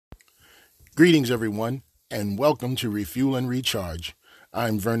Greetings, everyone, and welcome to Refuel and Recharge.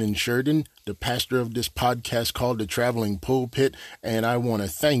 I'm Vernon Sheridan, the pastor of this podcast called The Traveling Pulpit, and I want to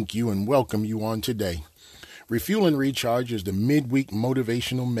thank you and welcome you on today. Refuel and Recharge is the midweek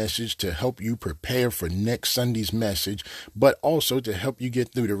motivational message to help you prepare for next Sunday's message, but also to help you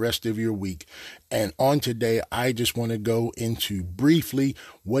get through the rest of your week. And on today, I just want to go into briefly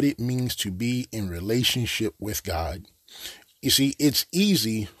what it means to be in relationship with God. You see, it's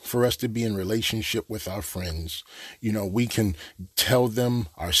easy for us to be in relationship with our friends. You know, we can tell them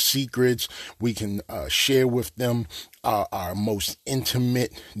our secrets. We can share with them our most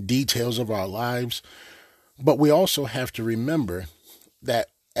intimate details of our lives. But we also have to remember that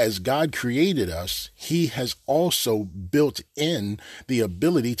as God created us, He has also built in the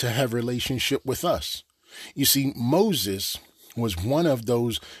ability to have relationship with us. You see, Moses was one of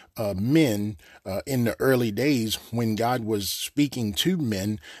those men in the early days when God was speaking to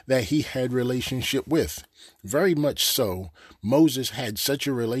men that he had relationship with. Very much so, Moses had such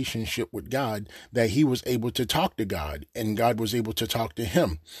a relationship with God that he was able to talk to God and God was able to talk to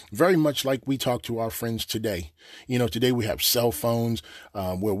him. Very much like we talk to our friends today. You know, today we have cell phones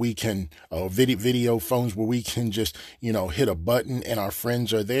where we can, video phones where we can just, hit a button and our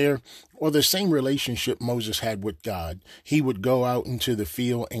friends are there. Well, the same relationship Moses had with God. He would go out into the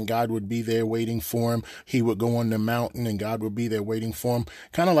field and God would be there waiting for him. He would go on the mountain and God would be there waiting for him.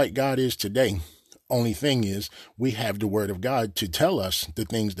 Kind of like God is today. Only thing is, we have the word of God to tell us the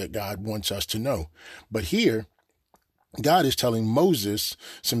things that God wants us to know. But here, God is telling Moses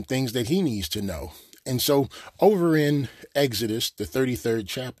some things that he needs to know. And so over in Exodus, the 33rd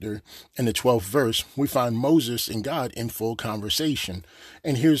chapter and the 12th verse, we find Moses and God in full conversation.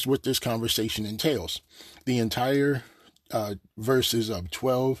 And here's what this conversation entails. The entire verses of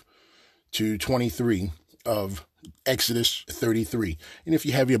 12 to 23 of Exodus 33. And if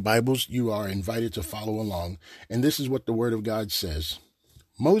you have your Bibles, you are invited to follow along. And this is what the word of God says.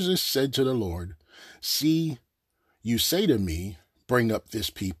 Moses said to the Lord, "See, you say to me, bring up this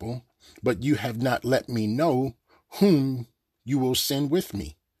people, but you have not let me know whom you will send with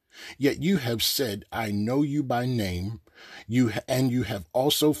me. Yet you have said, I know you by name, you have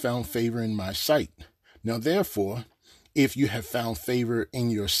also found favor in my sight. Now therefore, if you have found favor in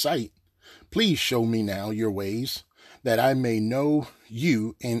your sight, please show me now your ways, that I may know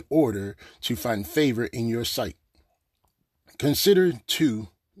you in order to find favor in your sight. Consider too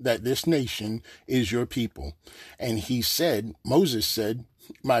that this nation is your people." And Moses said,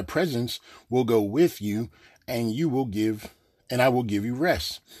 "My presence will go with you, and I will give you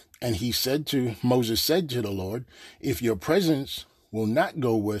rest." And Moses said to the Lord, "If your presence will not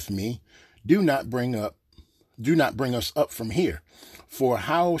go with me, do not bring us up from here. For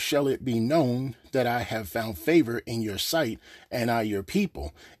how shall it be known that I have found favor in your sight and I your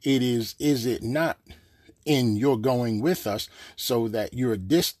people? Is it not in your going with us so that you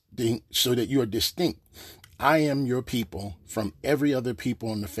are distinct? I am your people from every other people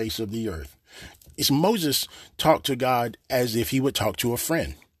on the face of the earth." Moses talked to God as if he would talk to a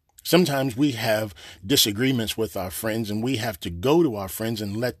friend. Sometimes we have disagreements with our friends and we have to go to our friends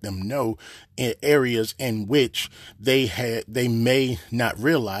and let them know in areas in which they may not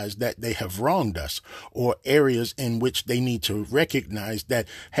realize that they have wronged us, or areas in which they need to recognize that,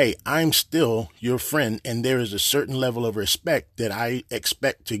 hey, I'm still your friend and there is a certain level of respect that I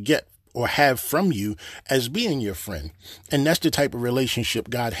expect to get or have from you as being your friend. And that's the type of relationship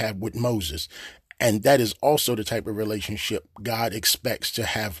God had with Moses. And that is also the type of relationship God expects to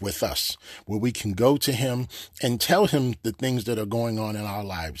have with us, where we can go to him and tell him the things that are going on in our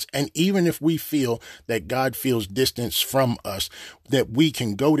lives. And even if we feel that God feels distance from us, that we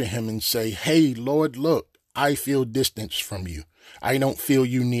can go to him and say, "Hey, Lord, look, I feel distance from you. I don't feel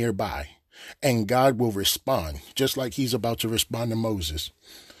you nearby." And God will respond, just like he's about to respond to Moses.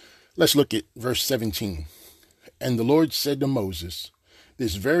 Let's look at verse 17. And the Lord said to Moses,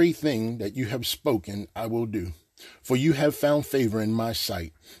 "This very thing that you have spoken I will do, for you have found favor in my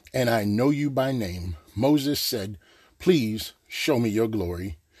sight, and I know you by name." Moses said, "Please show me your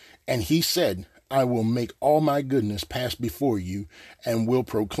glory." And he said, "I will make all my goodness pass before you, and will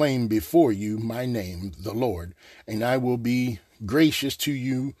proclaim before you my name, the Lord. And I will be gracious to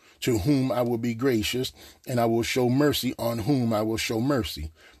you, to whom I will be gracious, and I will show mercy on whom I will show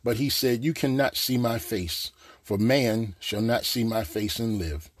mercy." But he said, "You cannot see my face, for man shall not see my face and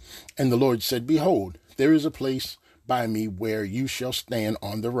live." And the Lord said, "Behold, there is a place by me where you shall stand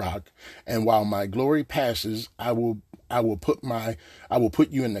on the rock, and while my glory passes, I will put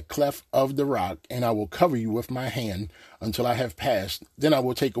you in the cleft of the rock, and I will cover you with my hand until I have passed. Then I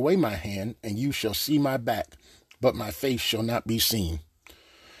will take away my hand, and you shall see my back, but my face shall not be seen."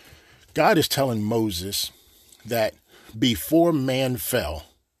 God is telling Moses that before man fell,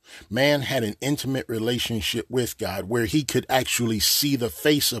 man had an intimate relationship with God where he could actually see the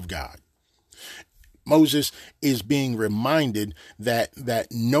face of God. Moses is being reminded that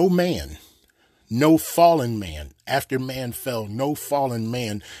no man, no fallen man, after man fell, no fallen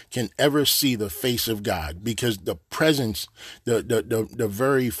man can ever see the face of God, because the presence, the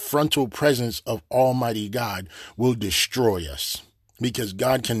very frontal presence of Almighty God will destroy us, because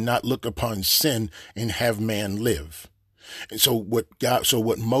God cannot look upon sin and have man live. And so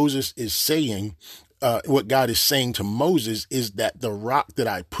what Moses is saying, what God is saying to Moses is that the rock that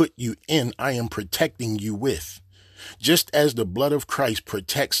I put you in, I am protecting you with. Just as the blood of Christ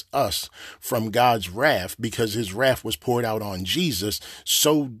protects us from God's wrath because his wrath was poured out on Jesus,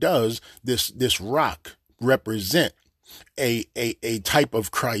 so does this rock represent a type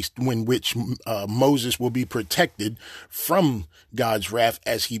of Christ in which Moses will be protected from God's wrath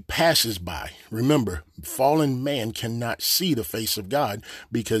as he passes by. Remember, fallen man cannot see the face of God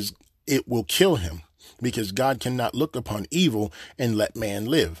because it will kill him, because God cannot look upon evil and let man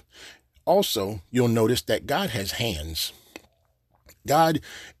live. Also, you'll notice that God has hands. God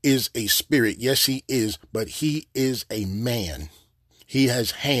is a spirit. Yes, he is, but he is a man. He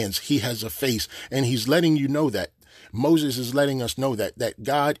has hands. He has a face, and he's letting you know that. Moses is letting us know that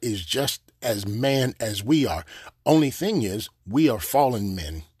God is just as man as we are. Only thing is, we are fallen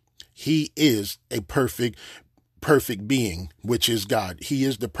men. He is a perfect being, which is God. He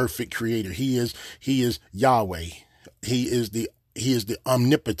is the perfect creator. He is Yahweh. He is the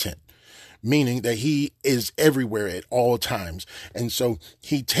omnipotent, meaning that he is everywhere at all times. And so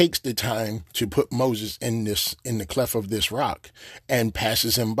he takes the time to put Moses in the cleft of this rock and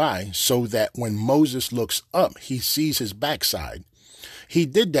passes him by, so that when Moses looks up, he sees his backside. He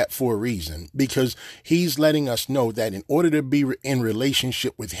did that for a reason, because he's letting us know that in order to be in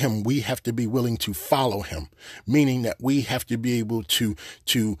relationship with him, we have to be willing to follow him, meaning that we have to be able to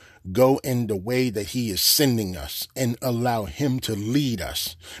go in the way that he is sending us and allow him to lead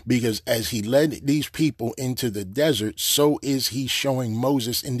us. Because as he led these people into the desert, so is he showing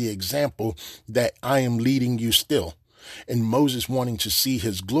Moses in the example that I am leading you still. And Moses, wanting to see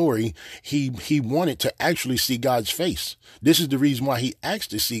his glory, he wanted to actually see God's face. This is the reason why he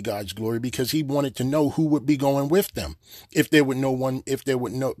asked to see God's glory, because he wanted to know who would be going with them. If there would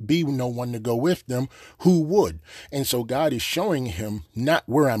be no one to go with them, who would? And so God is showing him not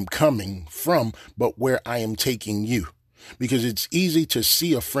where I'm coming from, but where I am taking you. Because it's easy to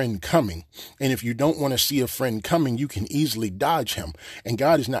see a friend coming. And if you don't want to see a friend coming, you can easily dodge him. And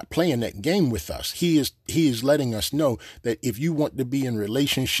God is not playing that game with us. He is letting us know that if you want to be in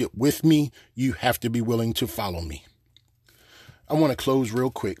relationship with me, you have to be willing to follow me. I want to close real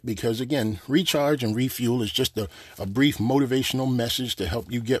quick because, again, recharge and refuel is just a brief motivational message to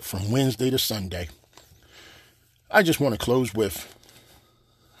help you get from Wednesday to Sunday. I just want to close with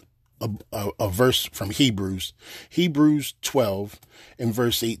a verse from Hebrews 12 and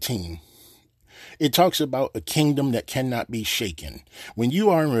verse 18. It talks about a kingdom that cannot be shaken. When you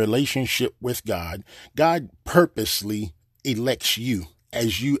are in a relationship with God, God purposely elects you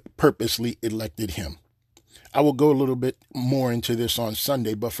as you purposely elected him. I will go a little bit more into this on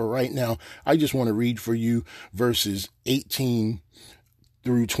Sunday, but for right now, I just want to read for you verses 18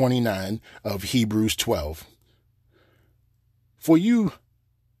 through 29 of Hebrews 12. For you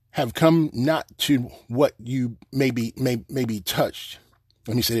have come not to what you may be touched.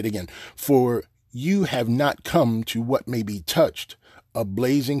 Let me say it again. For you have not come to what may be touched, a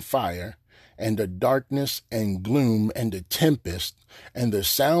blazing fire, and a darkness and gloom and a tempest, and the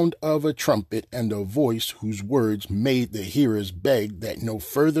sound of a trumpet and a voice whose words made the hearers beg that no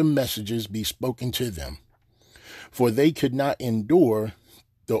further messages be spoken to them. For they could not endure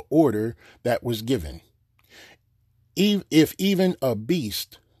the order that was given. If even a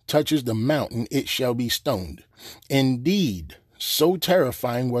beast touches the mountain, it shall be stoned. Indeed, so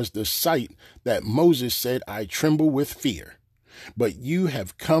terrifying was the sight that Moses said, I tremble with fear. But you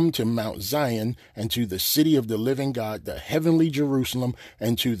have come to Mount Zion and to the city of the living God, the heavenly Jerusalem,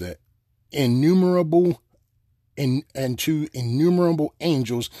 and to the innumerable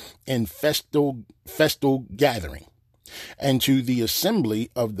angels in festal gathering, and to the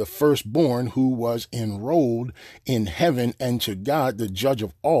assembly of the firstborn who was enrolled in heaven, and to God, the judge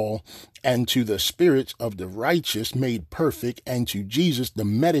of all, and to the spirits of the righteous made perfect, and to Jesus, the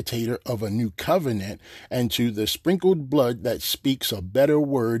meditator of a new covenant, and to the sprinkled blood that speaks a better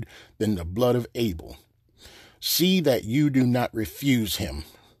word than the blood of Abel. See that you do not refuse him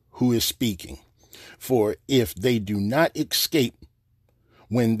who is speaking. For if they do not escape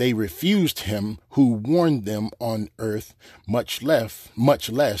when they refused him who warned them on earth, much less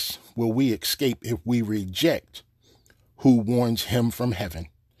will we escape if we reject who warns him from heaven?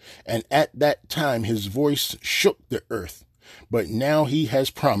 And at that time his voice shook the earth. But now he has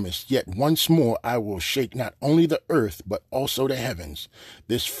promised, yet once more I will shake not only the earth, but also the heavens.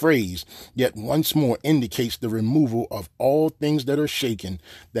 This phrase, yet once more, indicates the removal of all things that are shaken,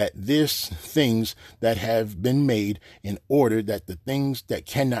 that this things that have been made, in order that the things that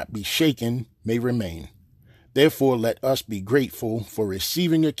cannot be shaken may remain. Therefore, let us be grateful for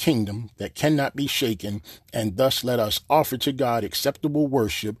receiving a kingdom that cannot be shaken, and thus let us offer to God acceptable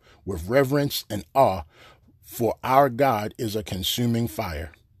worship with reverence and awe, for our God is a consuming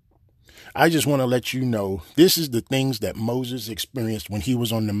fire. I just want to let you know, this is the things that Moses experienced when he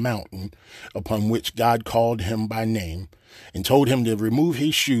was on the mountain upon which God called him by name and told him to remove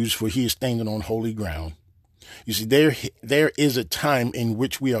his shoes, for he is standing on holy ground. You see, there is a time in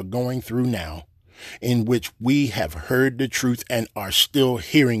which we are going through now, in which we have heard the truth and are still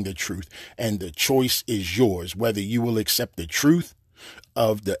hearing the truth. And the choice is yours, whether you will accept the truth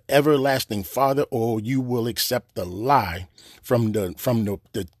of the everlasting Father, or you will accept the lie from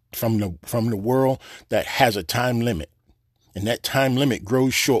the world that has a time limit. And that time limit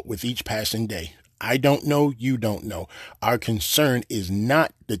grows short with each passing day. I don't know. You don't know. Our concern is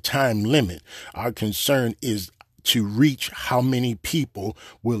not the time limit. Our concern is to reach how many people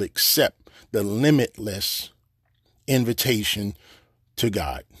will accept the limitless invitation to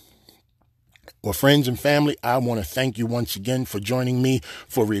God. Well, friends and family, I want to thank you once again for joining me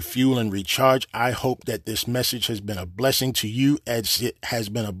for Refuel and Recharge. I hope that this message has been a blessing to you as it has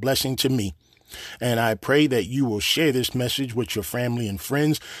been a blessing to me. And I pray that you will share this message with your family and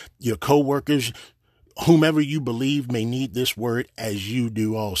friends, your co-workers, whomever you believe may need this word as you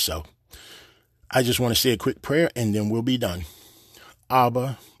do also. I just want to say a quick prayer and then we'll be done.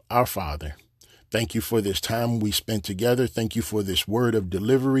 Abba, our Father, thank you for this time we spent together. Thank you for this word of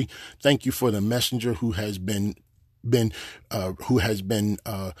delivery. Thank you for the messenger who has been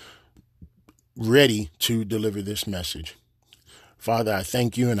ready to deliver this message. Father, I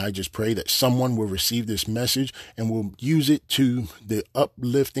thank you, and I just pray that someone will receive this message and will use it to the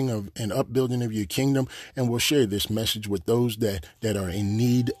uplifting of and upbuilding of your kingdom, and will share this message with those that are in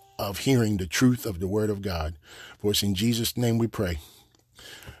need of hearing the truth of the word of God. For it's in Jesus' name we pray.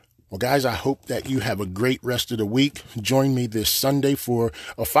 Well, guys, I hope that you have a great rest of the week. Join me this Sunday for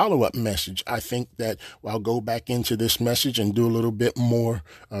a follow-up message. I think that I'll go back into this message and do a little bit more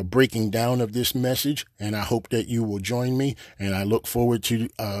breaking down of this message, and I hope that you will join me, and I look forward to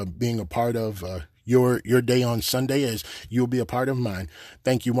being a part of your day on Sunday as you'll be a part of mine.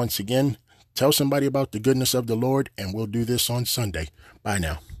 Thank you once again. Tell somebody about the goodness of the Lord, and we'll do this on Sunday. Bye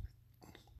now.